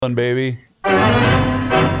Baby.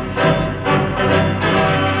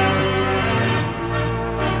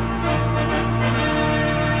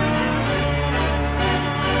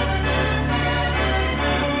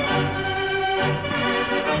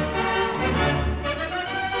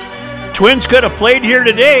 Twins could have played here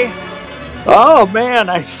today. Oh man,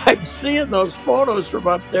 I'm seeing those photos from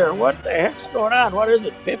up there. What the heck's going on? What is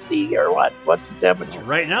it, 50 or what? What's the temperature?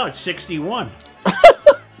 Right now it's 61.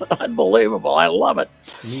 Unbelievable. I love it.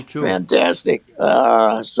 Me too. Fantastic.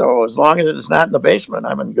 So as long as it's not in the basement,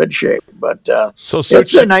 I'm in good shape. But So,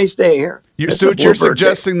 it's a nice day here. You're It's a bluebird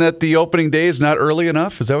suggesting that the opening day is not early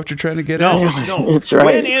enough? Is that what you're trying to get at? No. That's right.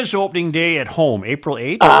 When is opening day at home? April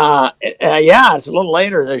 8th? Yeah, it's a little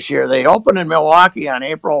later this year. They open in Milwaukee on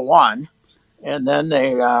April 1. And then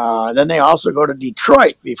they also go to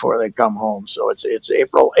Detroit before they come home. So it's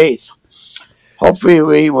April 8th. Hopefully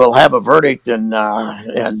we will have a verdict and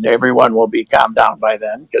everyone will be calmed down by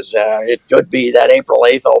then, because it could be that April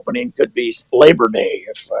 8th opening could be Labor Day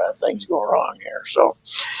if things go wrong here. So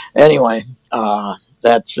anyway,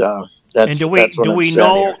 that's and do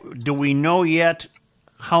we know yet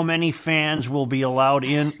how many fans will be allowed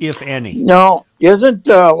in, if any? No, isn't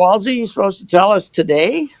Walsey supposed to tell us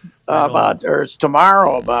today? Or it's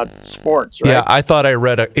tomorrow about sports, right? Yeah, I thought I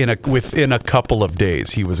read within a couple of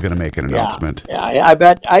days he was going to make an announcement. Yeah,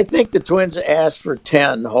 I think the Twins asked for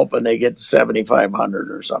 10, hoping they get to 7,500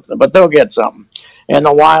 or something, but they'll get something. And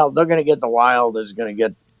the Wild, they're going to get the Wild's going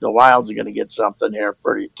to get something here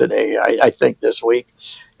today, I think this week.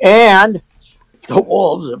 And the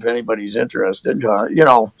Wolves, if anybody's interested,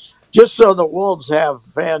 just so the Wolves have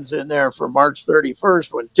fans in there for March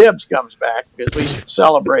 31st when Tibbs comes back, because we should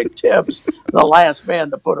celebrate Tibbs, the last man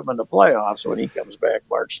to put him in the playoffs, when he comes back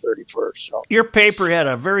March 31st. So. Your paper had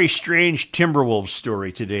a very strange Timberwolves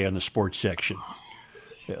story today on the sports section.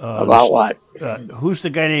 About what? Who's the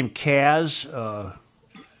guy named Kaz?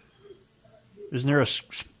 Isn't there a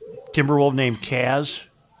Timberwolf named Kaz?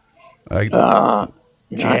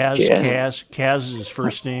 Kaz is his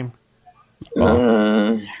first name.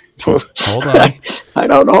 Hold on. I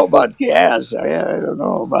don't know about gas. I don't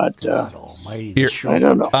know about. Almighty, I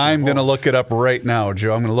don't know. I'm going to look it up right now,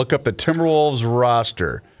 Joe. I'm going to look up the Timberwolves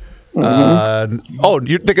roster.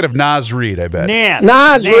 You're thinking of Naz Reid, I bet.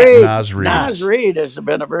 Naz Reid. Naz Reid has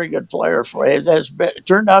been a very good player for it. Has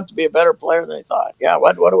turned out to be a better player than they thought. Yeah,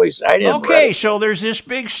 what do we say? Okay, so there's this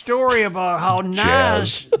big story about how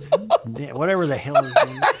Naz, whatever the hell his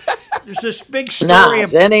name is. There's this big story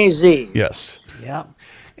Naz, N-A-Z. Yes. Yeah.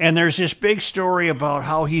 And there's this big story about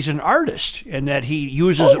how he's an artist and that he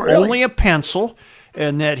uses only a pencil,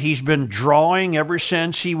 and that he's been drawing ever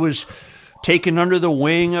since he was taken under the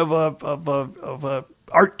wing of a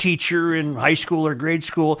art teacher in high school or grade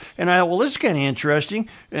school. And this is kind of interesting.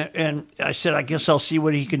 And I said, I guess I'll see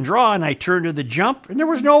what he can draw. And I turned to the jump, and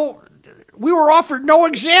we were offered no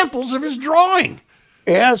examples of his drawing.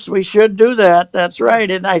 Yes, we should do that. That's right.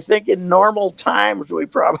 And I think in normal times we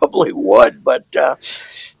probably would, but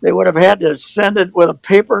they would have had to send it with a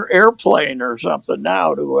paper airplane or something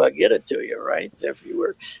now to get it to you, right? If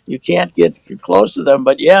you can't get close to them.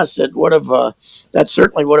 But yes, it would have. That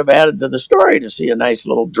certainly would have added to the story to see a nice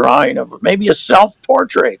little drawing of maybe a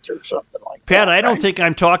self-portrait or something like that. Pat, I don't think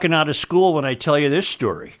I'm talking out of school when I tell you this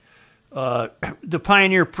story. The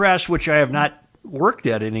Pioneer Press, which I have not worked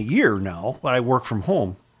at in a year now, but I work from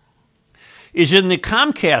home, is in the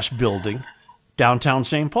Comcast building downtown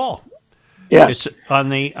St. Paul. Yes, it's on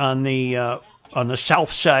the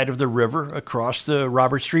south side of the river across the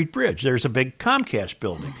Robert Street Bridge. There's a big Comcast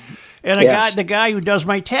building, and the guy who does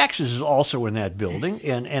my taxes is also in that building.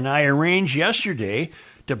 And I arranged yesterday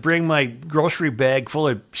to bring my grocery bag full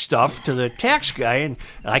of stuff to the tax guy, and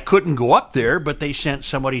I couldn't go up there, but they sent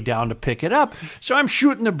somebody down to pick it up. So I'm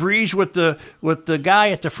shooting the breeze with the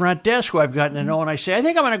guy at the front desk who I've gotten to know, and I say, I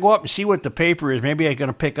think I'm going to go up and see what the paper is. Maybe I'm going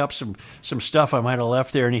to pick up some stuff I might have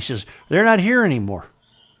left there. And he says, they're not here anymore.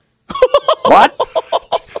 What?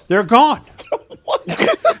 They're gone.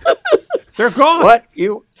 They're gone. What?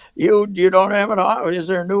 You don't have an office? Is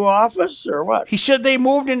there a new office or what? He said they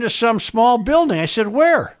moved into some small building. I said,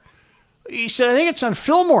 where? He said, I think it's on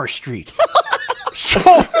Fillmore Street. So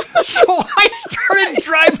I started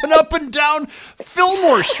driving up and down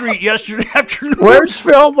Fillmore Street yesterday afternoon. Where's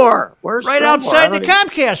Fillmore? Right outside the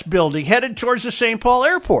Comcast building, headed towards the St. Paul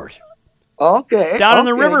Airport. Okay. Down in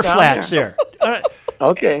the river flats there.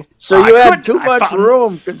 Okay. So you had too much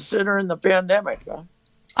room considering the pandemic, huh?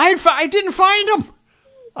 I didn't find them.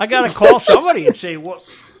 I got to call somebody and say, "What?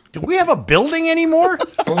 Do we have a building anymore?"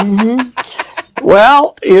 Mm-hmm.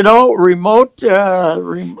 Well, remote.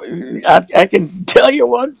 I can tell you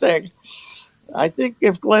one thing. I think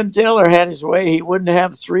if Glenn Taylor had his way, he wouldn't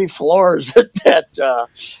have 3 floors at that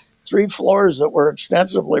 3 floors that were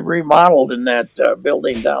extensively remodeled in that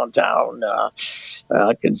building downtown.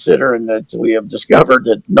 Considering that we have discovered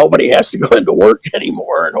that nobody has to go into work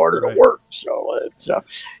anymore in order to Right. work, so it's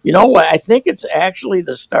you know what? I think it's actually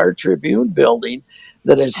the Star Tribune building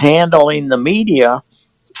that is handling the media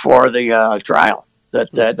for the trial.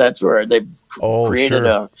 That's where they've Oh, created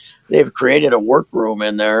sure. they've created a workroom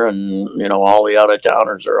in there, and all the out of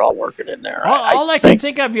towners are all working in there. I All I could think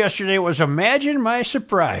think of yesterday was imagine my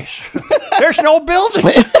surprise. There's no building.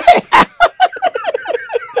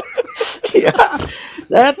 yeah,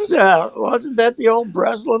 that's wasn't that the old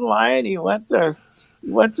Breslin line? He went to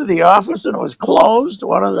the office and it was closed.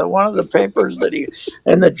 One of the papers that he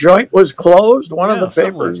and the joint was closed. One of Yeah, the something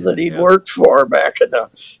like papers that. that he'd Yeah. worked for back in the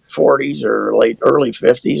 40s or late early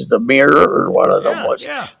 50s, the Mirror or one of them Yeah, was.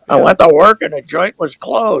 yeah, I yeah. went to work and the joint was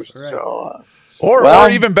closed. Right. So Or Well-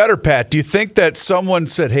 even better, Pat, do you think that someone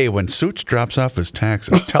said, "Hey, when Suits drops off his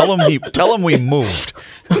taxes, tell him we moved."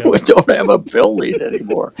 we don't have a building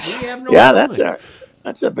anymore. We have no Yeah, building.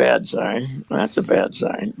 that's a bad sign. That's a bad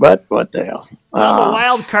sign. But what the hell? Well, the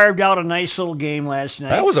Wild carved out a nice little game last night.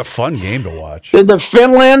 That was a fun game to watch. Did the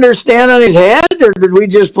Finlander stand on his head, or did we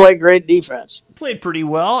just play great defense? Played pretty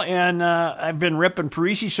well, and I've been ripping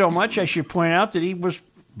Parisi so much, I should point out that he was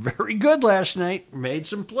very good last night. Made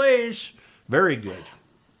some plays. Very good.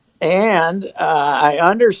 And I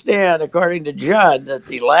understand, according to Judd, that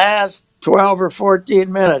the last 12 or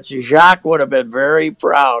 14 minutes, Jacques would have been very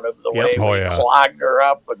proud of the Yep. way Oh, we yeah. clogged her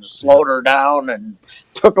up and slowed her down and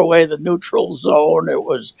took away the neutral zone. It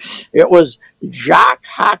was Jacques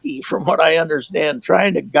hockey, from what I understand,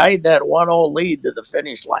 trying to guide that 1-0 lead to the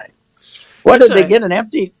finish line. What That's did they a- get an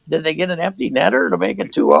empty? Did they get an empty netter to make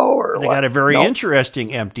it 2-0 or They what? got a very No.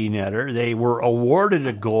 interesting empty netter. They were awarded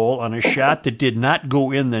a goal on a shot that did not go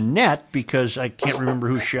in the net because I can't remember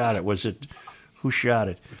who shot it. Was it who shot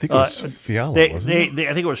it? I think it was Fiala, wasn't it?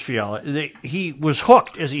 I think it was Fiala. He was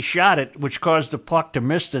hooked as he shot it, which caused the puck to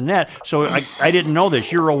miss the net. So I didn't know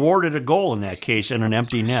this. You're awarded a goal in that case in an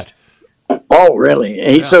empty net. Oh,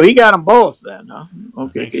 really? So he got them both then, huh?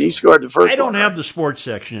 Okay, think he scored the first I don't one. have the sports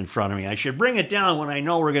section in front of me. I should bring it down when I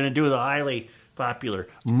know we're going to do the highly popular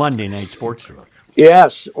Monday Night Sports Talk.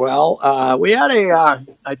 Yes. Well, we had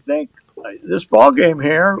I think this ball game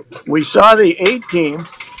here, we saw the 8 team.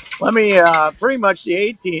 Let me, pretty much the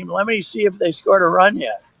 8 team. Let me see if they scored a run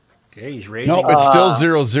yet. Okay, he's raising. No, it's still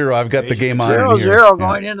 0-0. I've got the game on. in 0-0 here.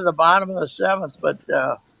 going into the bottom of the 7th. But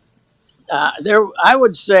there, I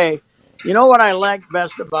would say, you know what I like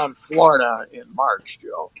best about Florida in March,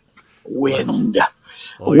 Joe? Wind.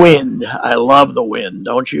 Oh, yeah. Wind. I love the wind,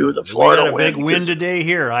 don't you? The We Florida got a big wind. win today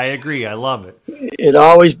here. I agree. I love it. It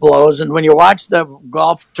always blows, and when you watch the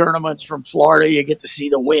golf tournaments from Florida, you get to see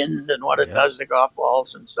the wind and what it Yeah. does to golf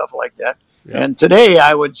balls and stuff like that. Yeah. And today,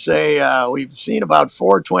 I would say we've seen about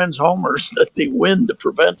 4 Twins homers that the wind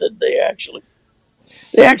prevented. They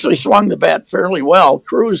actually swung the bat fairly well.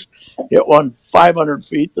 Cruz hit one 500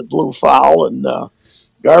 feet that blew foul, and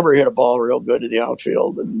Garber hit a ball real good to the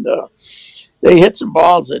outfield, and they hit some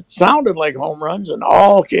balls that sounded like home runs and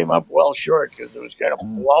all came up well short because it was kind of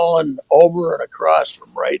blowing over and across from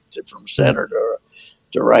center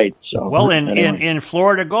to right. So Well, in anyway.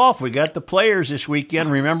 Florida golf, we got the players this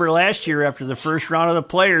weekend. Remember last year after the first round of the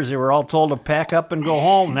players, they were all told to pack up and go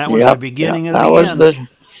home. That was Yep, the beginning yep, of the end.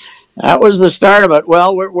 That was the start of it.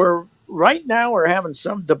 Well, we're right now we're having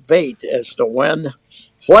some debate as to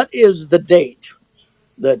what is the date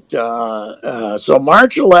that so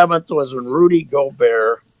March 11th was when Rudy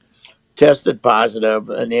Gobert tested positive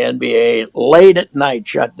and the NBA late at night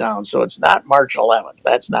shut down. So it's not March 11th.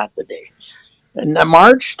 That's not the day. And then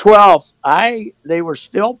March 12th, they were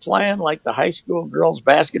still playing like the high school girls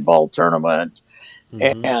basketball tournament,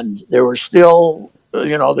 and there were still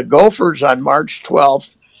the Gophers on March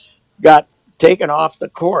 12th got taken off the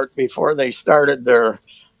court before they started their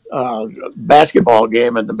basketball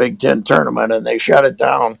game in the Big Ten tournament, and they shut it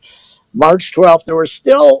down. March 12th, there was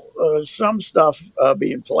still some stuff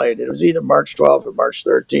being played. It was either March 12th or March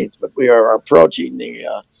 13th, but we are approaching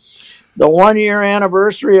the 1-year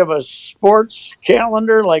anniversary of a sports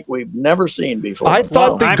calendar like we've never seen before. I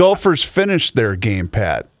thought the I'm- Gophers finished their game,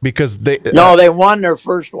 Pat, because they. No, they won their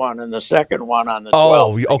first one and the second one on the 12th.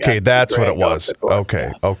 Oh, they okay, got that's what it dragged off was. the court.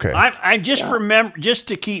 Okay, okay. I just remember, just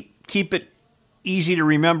to keep it easy to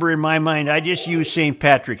remember in my mind, I just use St.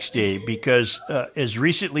 Patrick's Day because as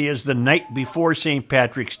recently as the night before St.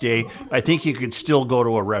 Patrick's Day, I think you could still go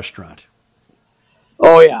to a restaurant.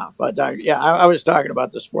 Oh yeah, but I was talking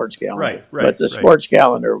about the sports calendar. Right, But the right. sports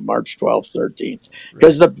calendar, March 12th, 13th,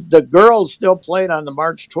 because the girls still played on the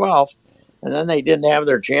March 12th, and then they didn't have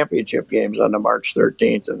their championship games on the March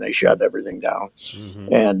 13th, and they shut everything down.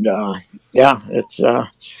 And yeah,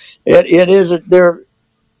 it is. They're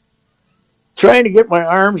trying to get my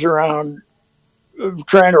arms around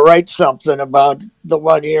trying to write something about the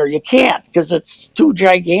 1 year. You can't because it's too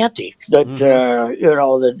gigantic. That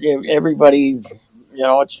that everybody,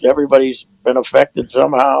 everybody's been affected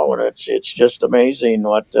somehow, and it's just amazing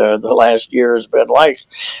what the last year has been like.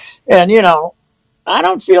 And I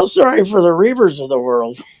don't feel sorry for the Reavers of the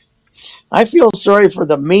world. I feel sorry for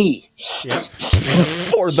the me. Yep.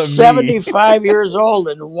 For the me. 75 years old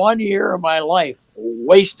and 1 year of my life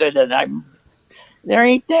wasted, and there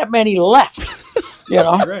ain't that many left.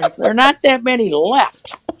 Right. There are not that many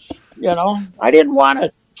left. I didn't want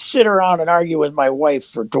to sit around and argue with my wife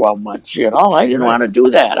for 12 months. I didn't want to do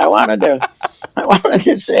that. I wanted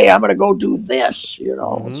to say I'm going to go do this.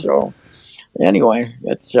 So anyway,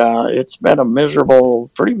 it's been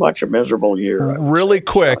pretty much a miserable year. Really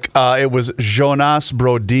quick, it was Jonas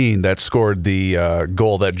Brodin that scored the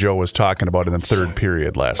goal that Joe was talking about in the third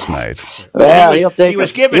period last night. Well, he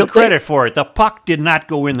was given credit for it. The puck did not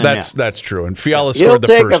go in the net. That's true. And Fiala scored the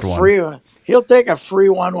first one. He'll take a free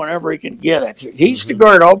one whenever he can get it. He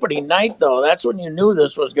scored opening night, though. That's when you knew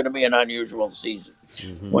this was going to be an unusual season.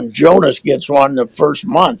 When Jonas gets one the first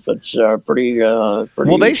month, it's pretty. Well,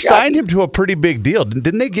 they shocking. signed him to a pretty big deal.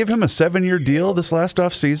 Didn't they give him a 7-year deal this last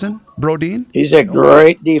off season, Brodin? He's a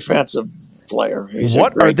great defensive player.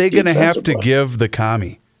 What are they going to have to give the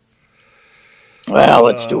commie? Well,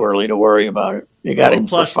 it's too early to worry about it. You got him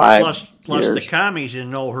for 5 plus years. the commie's in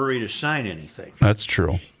no hurry to sign anything. That's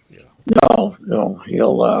true. No,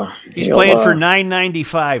 he's playing for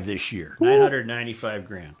 $995 this year,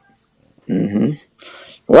 $995,000. Mm-hmm.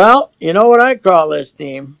 Well, you know what I call this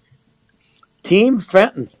team? Team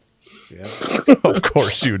Fenton. Yeah. Of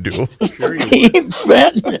course you do. Sure you Team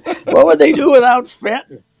Fenton. What would they do without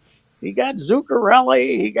Fenton? He got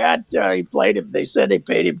Zuccarelli. He played him. They said they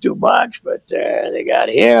paid him too much, but they got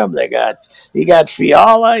him. He got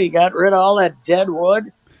Fiala. He got rid of all that dead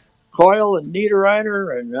wood. Coyle and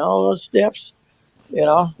Niederreiter and all those stiffs.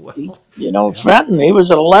 Fenton, he was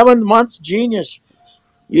an 11-month genius.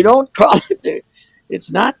 You don't call it it's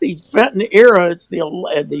not the Fenton era, it's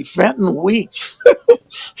the Fenton weeks.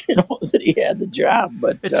 That he had the job.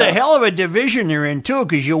 But it's a hell of a division they're in too,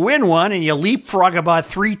 because you win one and you leapfrog about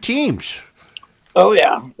 3 teams. Oh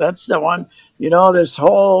yeah, that's the one. This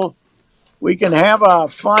whole we can have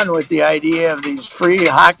fun with the idea of these free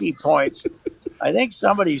hockey points. I think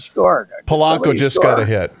somebody scored. Polanco just got a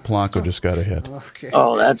hit. Okay.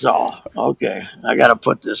 Oh, that's all. Okay. I got to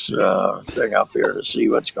put this thing up here to see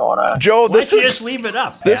what's going on. Joe, just leave it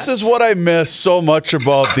up. Pat? This is what I miss so much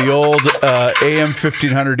about the old AM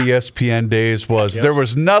 1500 ESPN days there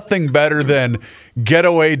was nothing better than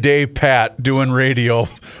Getaway Day Pat doing radio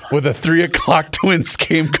with a 3 o'clock Twins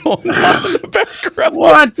game going on in the background.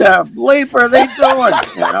 What the bleep are they doing?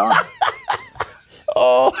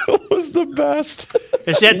 Oh, it was the best.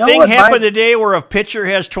 Has that thing happened today where a pitcher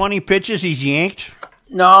has 20 pitches, he's yanked?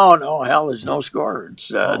 No, hell, there's no score. It's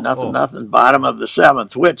nothing. Bottom of the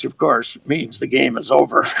 7th, which, of course, means the game is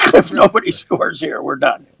over. If nobody scores here, we're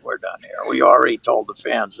done. We're done here. We already told the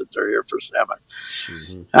fans that they're here for 7.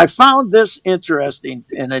 Mm-hmm. I found this interesting,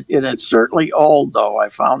 and it's certainly old, though. I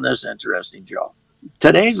found this interesting, Joe.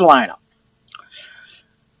 Today's lineup.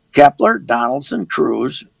 Kepler, Donaldson,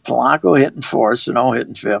 Cruz, Polanco hitting 4th, Sano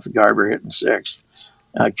hitting 5th, Garber hitting 6th,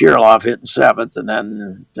 Kirilloff hitting 7th,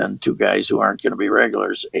 and then 2 guys who aren't going to be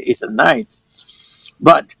regulars, 8th and 9th.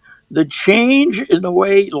 But the change in the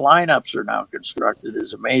way lineups are now constructed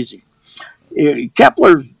is amazing.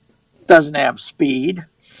 Kepler doesn't have speed.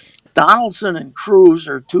 Donaldson and Cruz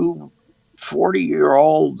are 2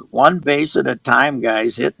 40-year-old, 1 base at a time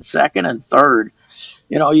guys hitting 2nd and 3rd.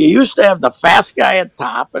 You used to have the fast guy at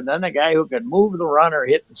top, and then the guy who could move the runner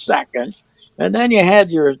hitting 2nd, and then you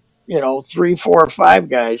had your 3, 4, 5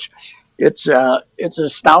 guys. It's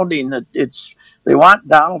astounding that they want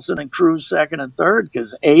Donaldson and Cruz 2nd and 3rd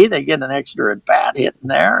because A, they get an extra at bat hitting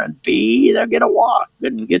there, and B, they'll get a walk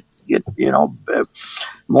and get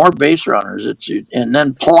more base runners. And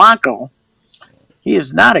then Polanco, he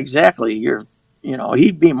is not exactly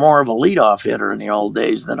he'd be more of a leadoff hitter in the old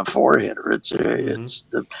days than a 4 hitter. It's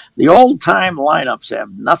the old time lineups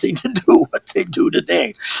have nothing to do with what they do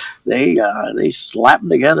today. They slap them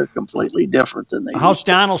together completely different than they. How's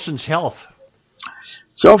Donaldson's health?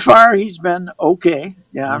 So far, he's been okay.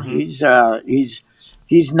 Yeah, mm-hmm.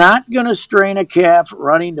 He's not going to strain a calf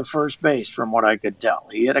running to first base, from what I could tell.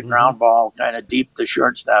 He hit a ground ball kind of deep to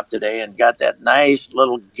shortstop today and got that nice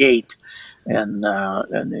little gait, and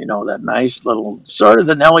that nice little sort of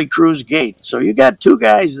the Nelly Cruz gait. So you got two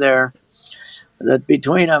guys there that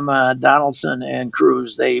between them, Donaldson and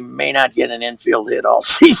Cruz, they may not get an infield hit all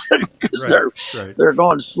season because they're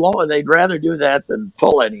going slow, and they'd rather do that than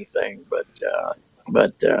pull anything. But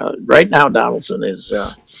right now, Donaldson is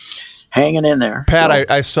hanging in there. Pat, so.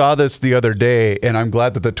 I saw this the other day, and I'm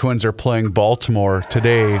glad that the Twins are playing Baltimore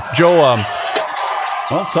today. Joe,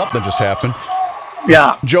 well, something just happened.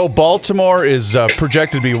 Yeah. Joe, Baltimore is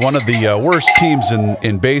projected to be one of the worst teams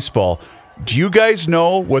in baseball. Do you guys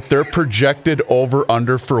know what their projected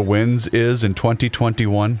over-under for wins is in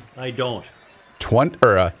 2021? I don't.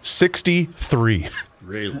 63.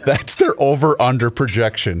 Really? That's their over-under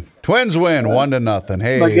projection. Twins win 1-0.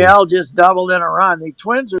 Hey, Miguel just doubled in a run. The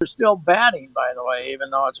Twins are still batting, by the way, even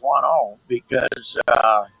though it's 1-0,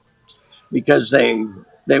 because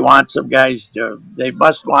they want some guys to. They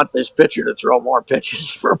must want this pitcher to throw more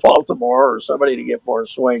pitches for Baltimore, or somebody to get more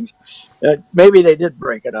swings. Maybe they did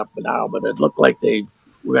break it up now, but it looked like they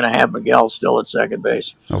were going to have Miguel still at second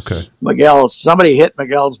base. Okay. Somebody hit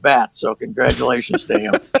Miguel's bat, so congratulations to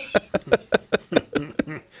him.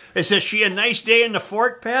 Is she a nice day in the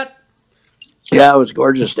fort, Pat? Yeah, it was a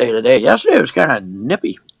gorgeous day today. Yesterday it was kind of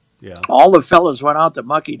nippy. Yeah. All the fellas went out to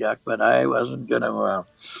Mucky Duck, but I wasn't going to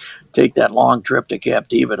take that long trip to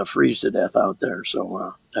Captiva to freeze to death out there,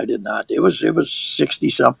 so I did not. It was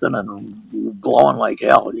 60-something and blowing like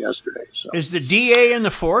hell yesterday. So. Is the DA in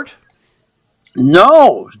the fort?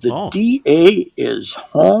 No, the DA is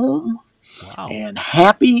home and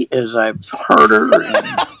happy as I've heard her.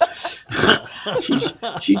 And she's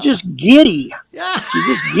just giddy. Yeah. She's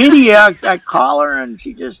just giddy. I call her and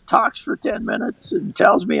she just talks for 10 minutes and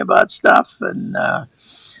tells me about stuff. And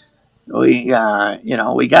we got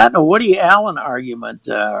in a Woody Allen argument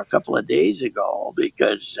a couple of days ago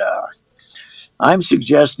because I'm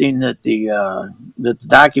suggesting that the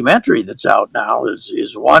documentary that's out now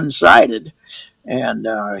is one-sided, and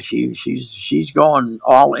she's going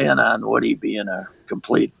all in on Woody being a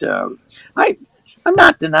complete. I'm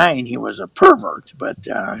not denying he was a pervert, but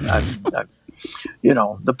the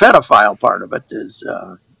pedophile part of it is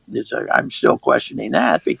I'm still questioning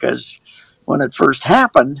that, because when it first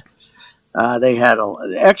happened, they had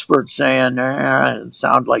experts saying it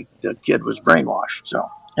sounded like the kid was brainwashed. So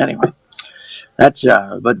anyway. That's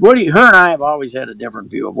but Woody, her and I have always had a different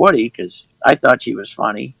view of Woody, because I thought she was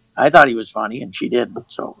funny. I thought he was funny, and she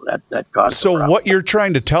didn't. So that caused. So what you're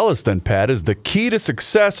trying to tell us then, Pat, is the key to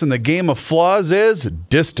success in the game of flaws is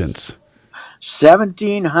distance.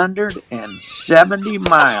 1,770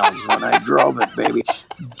 miles when I drove it, baby,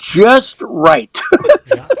 just right.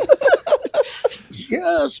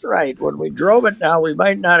 Just right. When we drove it now, we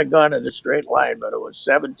might not have gone in a straight line, but it was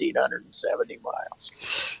 1,770 miles.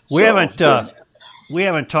 We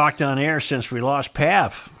haven't talked on air since we lost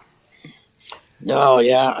Pav. Oh,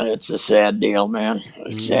 yeah. It's a sad deal, man.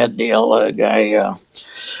 A sad deal, guy.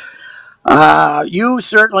 You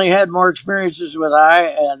certainly had more experiences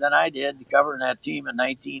than I did covering that team in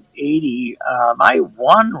 1980. My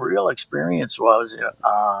one real experience was,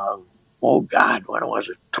 when was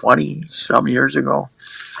it? 20 some years ago.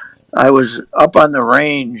 I was up on the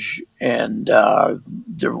range and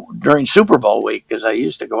during Super Bowl week, because I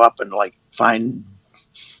used to go up and find,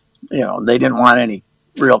 they didn't want any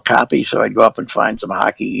real copy, so I'd go up and find some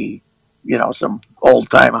hockey, some old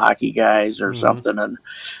time hockey guys or something, and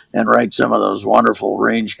write some of those wonderful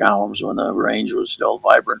range columns when the range was still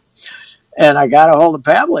vibrant. And I got a hold of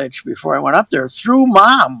Pavlich before I went up there through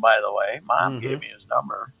Mom, by the way. Mom gave me his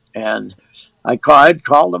number, and I'd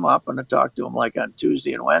called him up and I talked to him on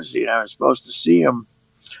Tuesday and Wednesday, and I was supposed to see him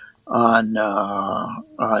on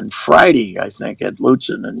Friday, I think, at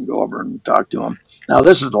Lutzen, and go over and talk to him. Now,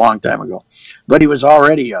 this is a long time ago, but he was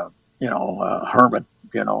already a hermit.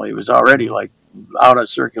 He was already out of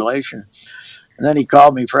circulation. And then he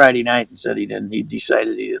called me Friday night and said he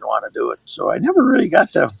decided he didn't want to do it. So I never really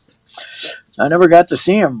got to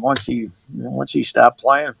see him once he stopped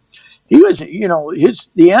playing. He was,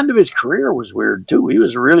 the end of his career was weird too. He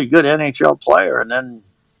was a really good NHL player, and then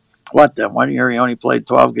that 1 year he only played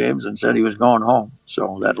 12 games and said he was going home.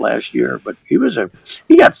 So that last year, but he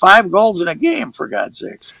got 5 goals in a game, for God's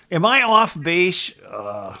sakes. Am I off base?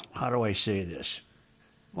 How do I say this?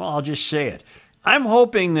 Well, I'll just say it. I'm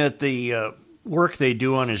hoping that the work they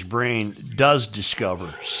do on his brain does discover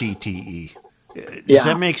CTE. Does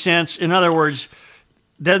that make sense? In other words,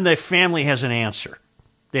 then the family has an answer.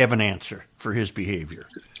 They have an answer for his behavior.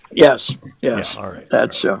 Yes. Yeah, all right.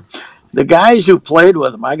 That's the guys who played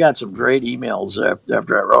with him, I got some great emails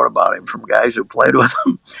after I wrote about him from guys who played with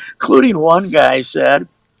him, including one guy said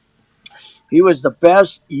he was the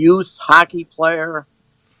best youth hockey player,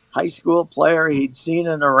 high school player he'd seen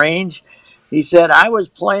in the range. He said, I was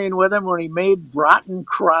playing with him when he made Broughton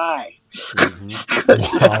cry.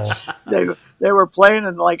 Wow. They were playing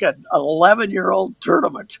in like an 11-year-old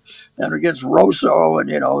tournament and against Rosso, and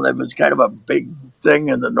that was kind of a big thing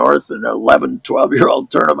in the North, an 11,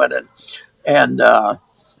 12-year-old tournament, and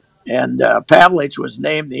Pavlich was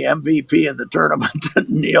named the MVP of the tournament.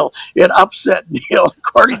 Neil, it upset Neil.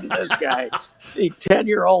 According to this guy, the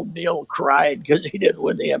 10-year-old Neil cried because he didn't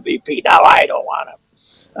win the MVP. Now I don't want him.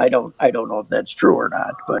 I don't know if that's true or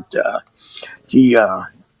not, but he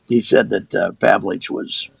said that Pavlich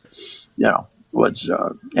was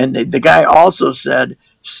and the guy also said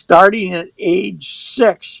starting at age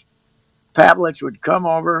 6, Pavlich would come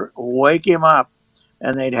over, wake him up,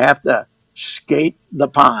 and they'd have to skate the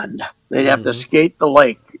pond. They'd have to skate the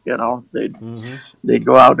lake. They'd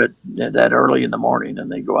go out at that early in the morning, and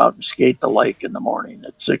they'd go out and skate the lake in the morning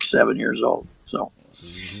at 6, 7 years old. So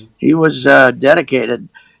he was dedicated.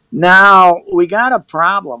 Now we got a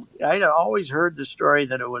problem. I'd always heard the story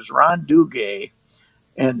that it was Ron Duguay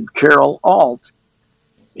and Carol Alt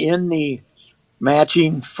in the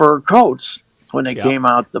matching fur coats when they came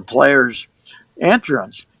out, the players'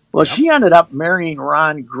 entrance. Well, she ended up marrying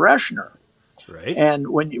Ron Greschner. Right. And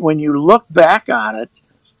when you look back on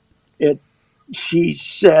it, she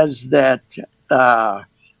says that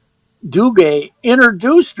Duguay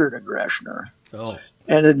introduced her to Greschner. Oh.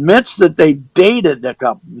 And admits that they dated a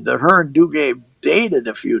couple. That her and Duguay dated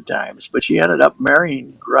a few times, but she ended up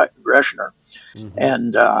marrying Greschner,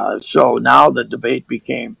 and so now the debate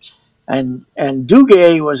became, and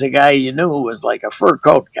Duguay was a guy you knew was like a fur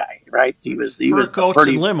coat guy, right? He was fur coats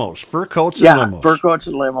and limos, fur coats and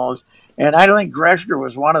limos, and I don't think Greschner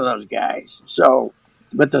was one of those guys. So,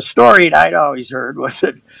 but the story I'd always heard was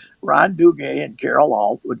that Ron Duguay and Carol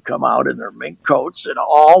Alt would come out in their mink coats and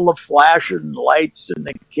all the flashing lights and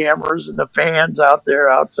the cameras and the fans out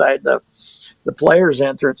there outside the players'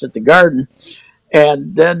 entrance at the Garden.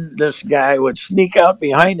 And then this guy would sneak out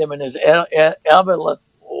behind him in his Elva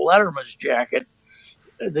Letterman's jacket,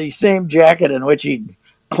 the same jacket in which he'd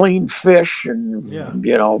cleaned fish and,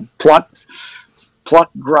 plucked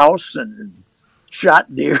grouse and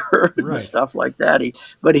shot deer and stuff like that.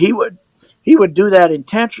 He would do that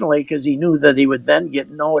intentionally because he knew that he would then get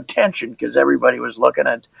no attention because everybody was looking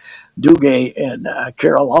at Duguay and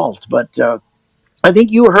Carol Alt. But I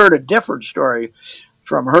think you heard a different story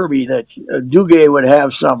from Herbie that Duguay would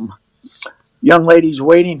have some young ladies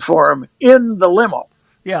waiting for him in the limo.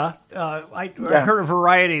 Yeah, I heard a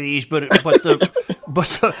variety of these, but the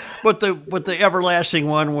everlasting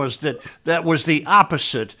one was that was the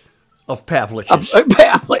opposite of Pavlich's.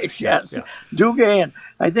 Pavlich, yes. Yeah. Duguay, and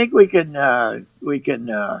I think we can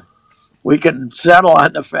settle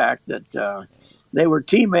on the fact that they were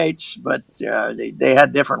teammates, but they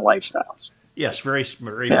had different lifestyles. Yes, very,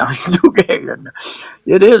 very. Yeah, Duguay, and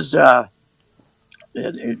it is. There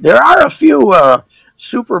are a few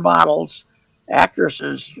supermodels,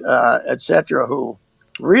 actresses, etc., who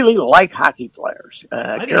really like hockey players.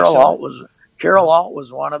 Carol Alt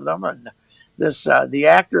was one of them, and this the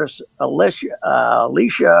actress Alicia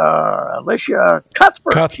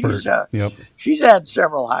Cuthbert. She's had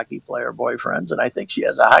several hockey player boyfriends, and I think she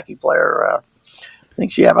has a hockey player. I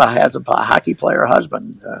think she has a hockey player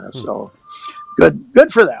husband. So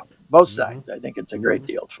good for them. Both sides. I think it's a great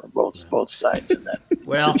deal for both sides in that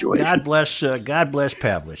situation. God bless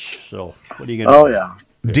Pavlich. So what are you going to do? Yeah.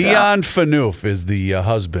 Dion Phaneuf is the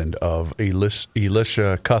husband of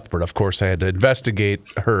Alicia Cuthbert. Of course, I had to investigate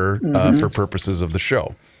her for purposes of the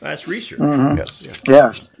show. That's research.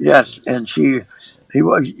 Yes. Yes. And she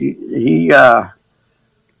the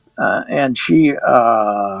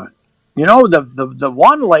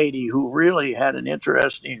one lady who really had an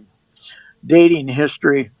interesting dating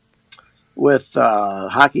history with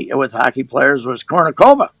hockey players was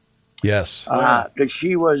Kornikova. Yes. Because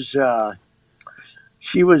she was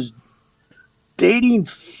dating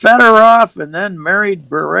Fedorov and then married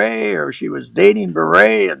Bure, or she was dating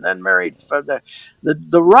Bure and then married the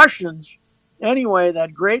Russians. Anyway,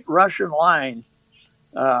 that great Russian line,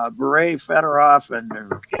 Bure, Fedorov, and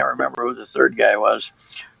I can't remember who the third guy was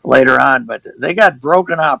later on, but they got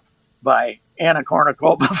broken up by Anna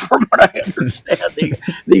Kournikova, from what I understand.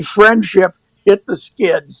 The friendship hit the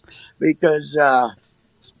skids because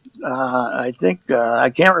I think I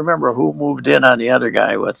can't remember who moved in on the other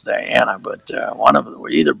guy with Anna, but one of them,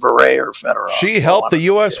 either Beret or Fedorov. She helped the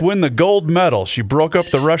U.S. win the gold medal. She broke up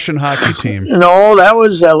the Russian hockey team. No, that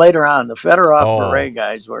was later on. The Fedorov Beret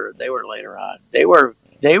guys were later on. They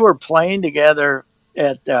were playing together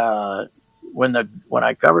at when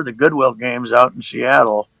I covered the Goodwill games out in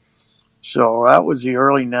Seattle. So that was the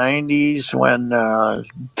early '90s when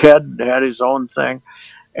Ted had his own thing,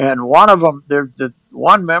 and one of them,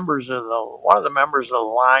 one of the members of the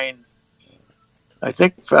line, I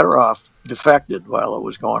think Fedorov defected while it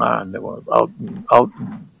was going on. They were out in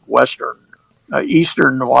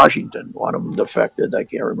eastern Washington. One of them defected. I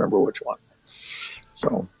can't remember which one.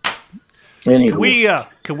 So. Anywho.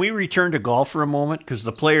 Can we return to golf for a moment? Because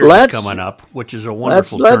the Players are coming up, which is a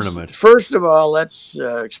wonderful tournament. First of all, let's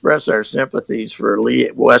express our sympathies for Lee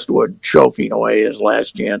Westwood choking away his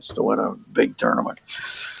last chance to win a big tournament.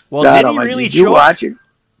 Well, did he really choke? Did you watch it?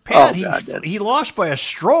 Pat, he lost by a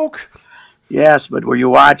stroke. Yes, but were you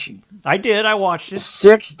watching? I did. I watched it.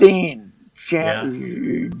 16.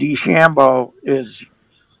 DeChambeau is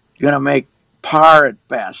going to make par at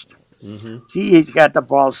best. Mm-hmm. He's got the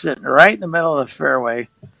ball sitting right in the middle of the fairway.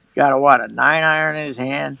 Got a 9-iron in his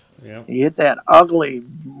hand. Yep. He hit that ugly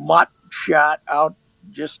mutt shot out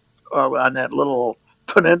just on that little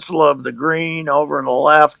peninsula of the green over on the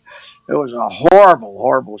left. It was a horrible,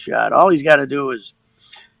 horrible shot. All he's got to do is,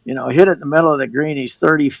 hit it in the middle of the green. He's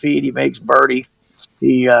 30 feet. He makes birdie.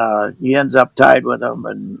 He ends up tied with him,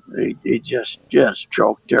 and he just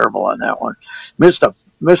choked terrible on that one. Missed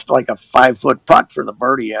like a 5-foot putt for the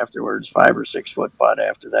birdie afterwards, 5 or 6 foot putt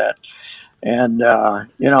after that. And,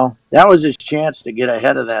 that was his chance to get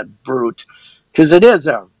ahead of that brute, because it is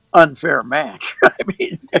an unfair match,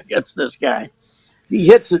 against this guy. He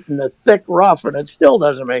hits it in the thick rough, and it still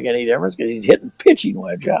doesn't make any difference because he's hitting pitching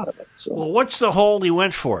wedge out of it. So. Well, what's the hole he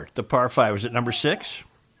went for? The par 5, was it number 6?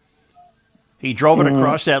 He drove it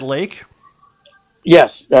across that lake?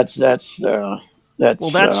 Yes, that's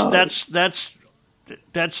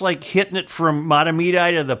like hitting it from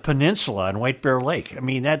Matamidi to the peninsula on White Bear Lake.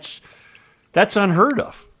 That's unheard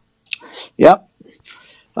of. Yep.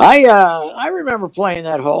 I remember playing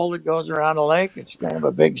that hole that goes around the lake. It's kind of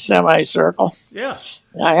a big semicircle. Yeah.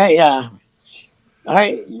 He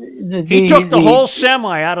took the whole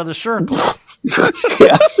semi out of the circle.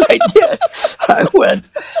 Yes, I did. I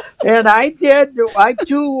went, and I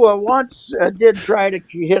too once did try to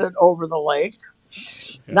hit it over the lake.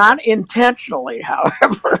 Not intentionally,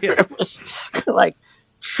 however. It was like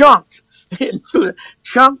chunked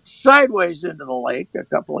sideways into the lake a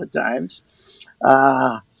couple of times.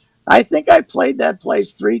 I think I played that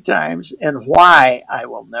place 3 times, and why I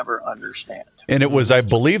will never understand. And it was, I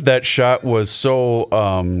believe that shot was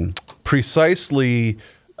so precisely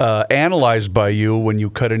analyzed by you when you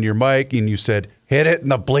cut in your mic and you said, "Hit it in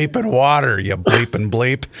the bleeping water, you bleeping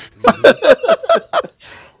bleep."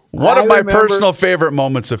 One of my personal favorite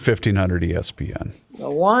moments of 1500 ESPN. The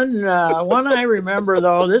one I remember,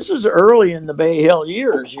 though, this is early in the Bay Hill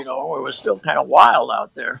years, it was still kind of wild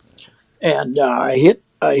out there. And I hit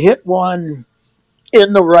one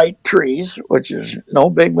in the right trees, which is no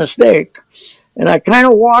big mistake. And I kind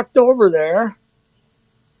of walked over there,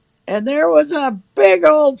 and there was a big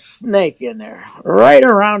old snake in there, right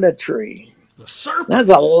around a tree. The serpent. That's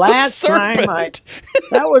the last time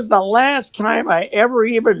that was the last time I ever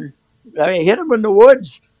even hit him in the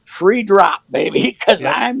woods. Free drop, baby, because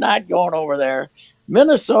I'm not going over there.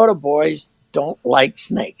 Minnesota boys don't like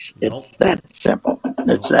snakes. It's that simple.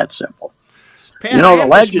 It's that simple. Pat, I have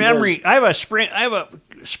this memory. I have a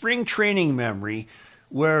spring training memory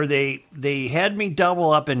where they had me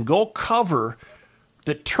double up and go cover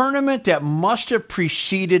the tournament that must have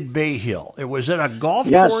preceded Bay Hill. It was at a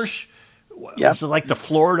golf course. Yep. Was it like the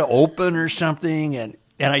Florida Open or something? And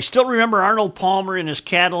I still remember Arnold Palmer in his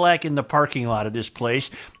Cadillac in the parking lot of this place.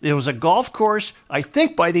 It was a golf course, I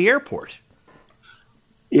think, by the airport.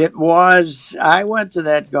 It was. I went to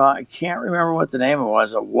that golf. I can't remember what the name it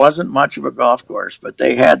was. It wasn't much of a golf course, but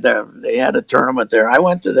they had a tournament there. I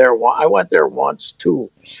went there once too,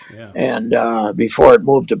 and before it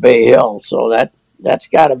moved to Bay Hill. So that's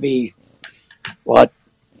got to be what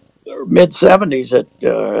mid '70s at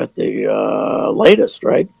the latest,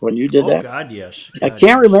 right? When you did that. Oh God, yes. I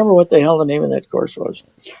can't remember what the hell the name of that course was,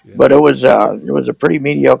 but it was a pretty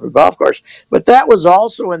mediocre golf course. But that was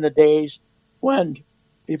also in the days when,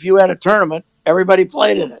 if you had a tournament, everybody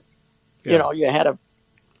played in it. Yeah. You had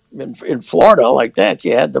in Florida like that.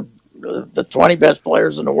 You had the 20 best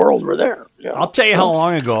players in the world were there. I'll tell you how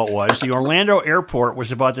long ago it was. The Orlando airport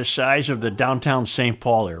was about the size of the downtown St.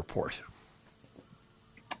 Paul airport.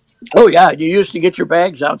 Oh yeah, you used to get your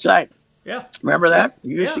bags outside. Yeah. Remember that?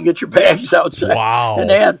 You used Yeah. to get your bags outside. Wow.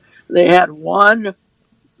 And they had one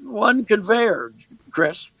conveyor,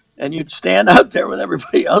 Chris, and you'd stand out there with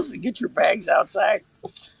everybody else and get your bags outside.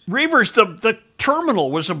 Reavers, the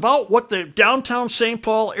terminal was about what the downtown St.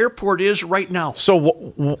 Paul airport is right now.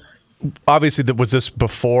 So obviously, that was this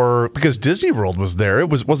before because Disney World was there. It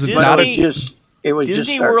was Disney- not a. It was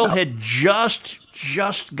Disney starting World out. had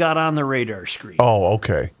just got on the radar screen. Oh,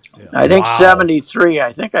 okay. I think Wow. 73.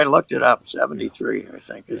 I think I looked it up. 73, I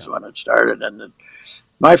think, is when it started. And then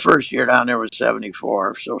my first year down there was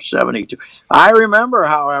 74, so 72. I remember,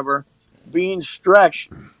 however, being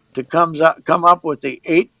stretched to come up with the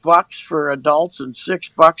 $8 for adults and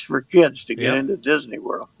 $6 for kids to get Yep. into Disney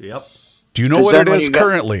World. Yep. Do you know 'Cause what then it when is you got-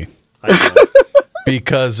 currently?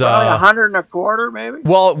 Because Probably 100 and a quarter, maybe.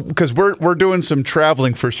 well, because we're doing some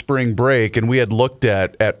traveling for spring break, and we had looked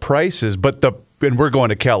at prices, and we're going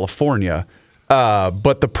to California.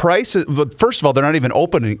 But the prices, first of all, they're not even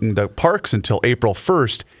opening the parks until April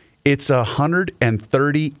 1st. It's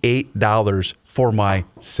 $138 for my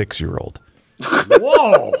 6-year-old.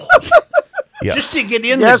 Whoa. Yes. Just to get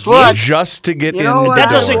in Guess the what? gate. Just to get You in know the what?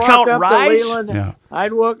 That door. doesn't I'd walk count up to rides? Leland. Yeah.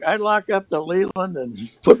 I'd lock up to Leland and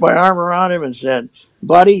put my arm around him and said,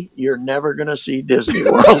 "Buddy, you're never going to see Disney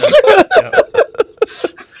World.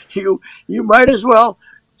 You might as well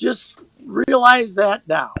just realize that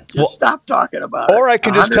now. Just Well, stop talking about it." Or I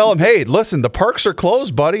can just 100 tell him, hey, listen, the parks are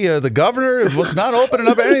closed, buddy. The governor was not opening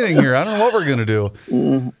up anything here. I don't know what we're going to do.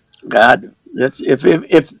 God, that's if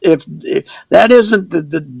that isn't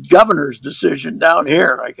the governor's decision down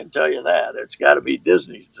here. I can tell you that it's got to be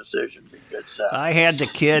Disney's decision because I had the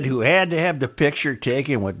kid who had to have the picture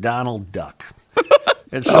taken with Donald Duck.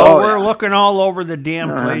 And so Oh, we're yeah. looking all over the damn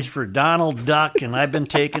place for Donald Duck, and I've been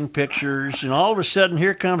taking pictures, and all of a sudden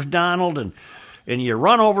here comes Donald, and you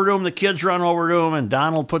run over to him, the kids run over to him, and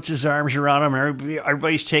Donald puts his arms around him, and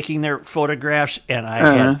everybody's taking their photographs, and I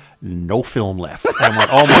had no film left. I went,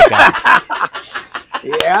 oh my God.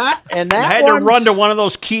 yeah, and I that had to one's- run to one of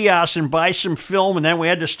those kiosks and buy some film, and then we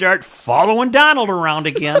had to start following Donald around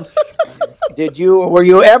again. Were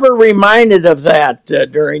you ever reminded of that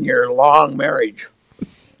during your long marriage?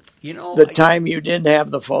 You know, The time you didn't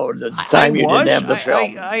have the phone, the time you didn't have the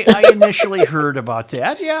film. I initially heard about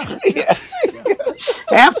that, yeah.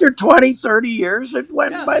 After 20, 30 years, it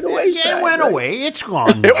went by the wayside. It went right? away. It's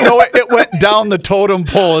gone. It went down the totem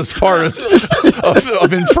pole as far as of Oh,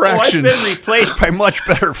 it's infractions. been replaced by much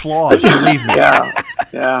better flaws, believe me.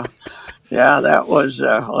 Yeah. That was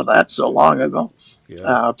that's so long ago.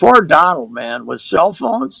 Poor Donald, man, with cell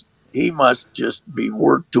phones, he must just be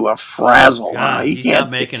worked to a frazzle. God, He he's can't.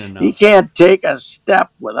 not making enough. He can't take a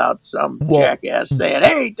step without some Well, jackass saying,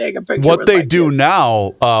 "Hey, take a picture." What with they my do kid."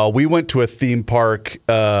 now, we went to a theme park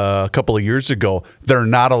a couple of years ago. They're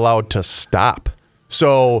not allowed to stop.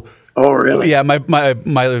 So, Oh, really? yeah, my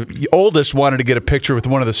oldest wanted to get a picture with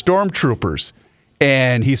one of the stormtroopers,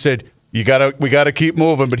 and he said, we gotta keep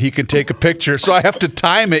moving, but he can take a picture. So I have to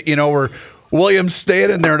time it, where William's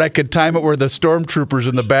standing there, and I could time it where the stormtroopers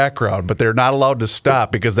in the background, but they're not allowed to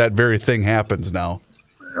stop because that very thing happens now.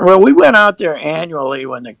 Well, we went out there annually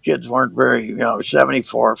when the kids weren't very,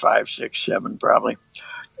 74, 5, 6, 7 probably.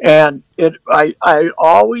 And I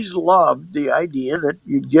always loved the idea that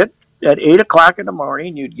you'd get at 8 o'clock in the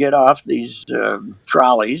morning, you'd get off these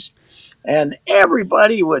trolleys, and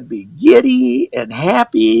everybody would be giddy and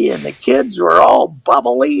happy, and the kids were all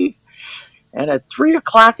bubbly. And at 3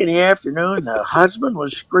 o'clock in the afternoon, the husband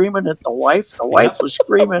was screaming at the wife. The wife was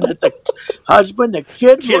screaming at the husband. The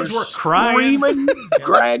kids were crying. screaming,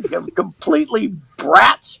 completely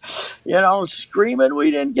brats, screaming,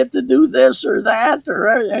 "We didn't get to do this or that or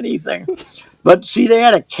anything." But see, they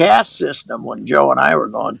had a caste system when Joe and I were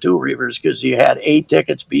going to Reavers, because you had A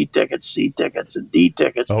tickets, B tickets, C tickets, and D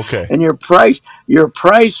tickets. Okay. And your price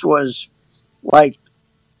was like,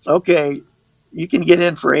 okay, you can get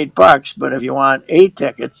in for $8, but if you want 8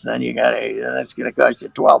 tickets, then that's going to cost you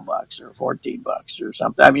 $12 or $14 or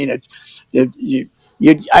something. I mean,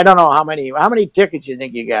 I don't know how many tickets you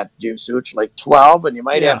think you got, Jim Such, like 12, and you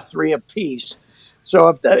might have 3 apiece. So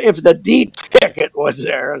if the D ticket was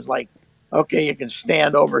there, it was like, okay, you can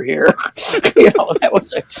stand over here.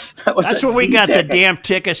 That's when we got the damn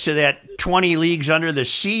tickets to that 20 Leagues Under the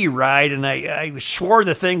Sea ride, and I swore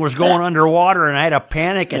the thing was going underwater, and I had a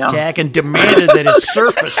panic attack and demanded that it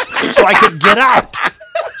surface so I could get out.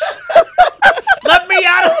 Let me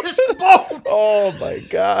out of this boat! Oh my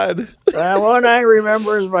God! One I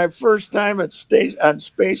remember is my first time on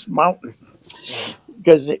Space Mountain.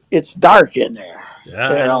 it's dark in there. Yeah,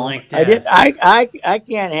 You I don't know, like that. I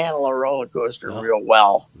can't handle a roller coaster real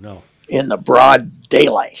well No. in the broad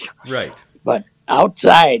daylight. Right. But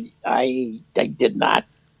outside, I did not.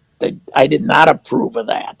 I did not approve of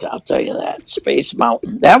that. I'll tell you that. Space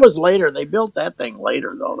Mountain. That was later. They built that thing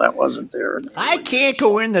later, though. That wasn't there. I can't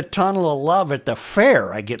go in the tunnel of love at the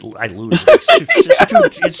fair. I lose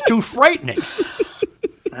it. It's too frightening.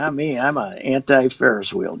 I'm an anti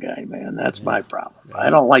Ferris wheel guy, man. That's my problem.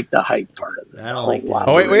 I don't like the height part of it. I don't like that.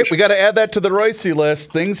 Oh, wait. We got to add that to the Royce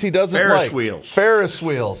list. Things he doesn't Ferris like. wheels. Ferris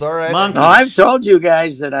wheels. All right. Monkeys. No, I've told you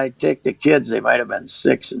guys that I take the kids. They might have been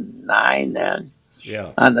 6 and 9 then.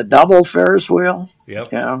 Yeah. On the double Ferris wheel.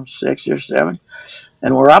 Yep. 6 or 7.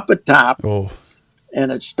 And we're up at top. Oh.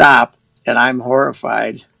 And it stopped. And I'm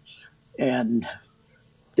horrified. And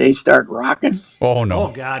they start rocking. Oh, no.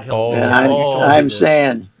 Oh, God. Help me. And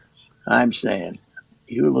I'm saying,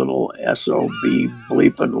 you little SOB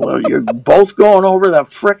bleeping little, you're both going over the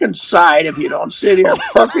frickin' side if you don't sit here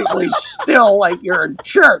perfectly still like you're in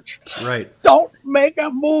church. Right. Don't make a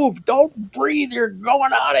move. Don't breathe. You're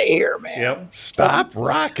going out of here, man. Yep. Stop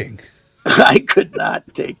rocking. I could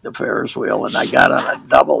not take the Ferris wheel, and I got on a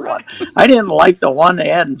double one. I didn't like the one they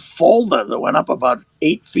had in Fulda that went up about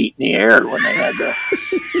 8 feet in the air when they had the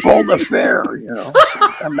Fulda Fair. You know,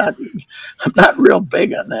 I'm not real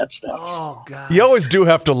big on that stuff. Oh, God. You always do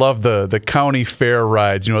have to love the county fair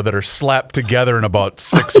rides, that are slapped together in about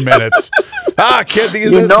 6 minutes. Kid,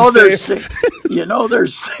 they're safe. They're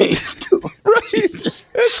safe too. Right.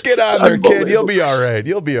 Let's get on there, kid. You'll be all right.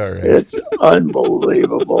 It's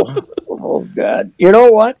unbelievable. Oh God! You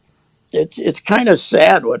know what? It's kind of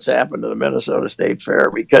sad what's happened to the Minnesota State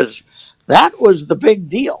Fair because that was the big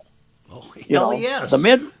deal. Oh, hell yes.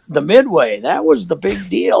 The Midway, that was the big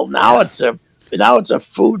deal. Now it's a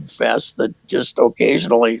food fest that just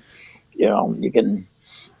occasionally,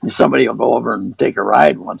 somebody will go over and take a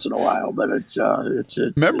ride once in a while, but it's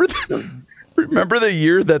Remember the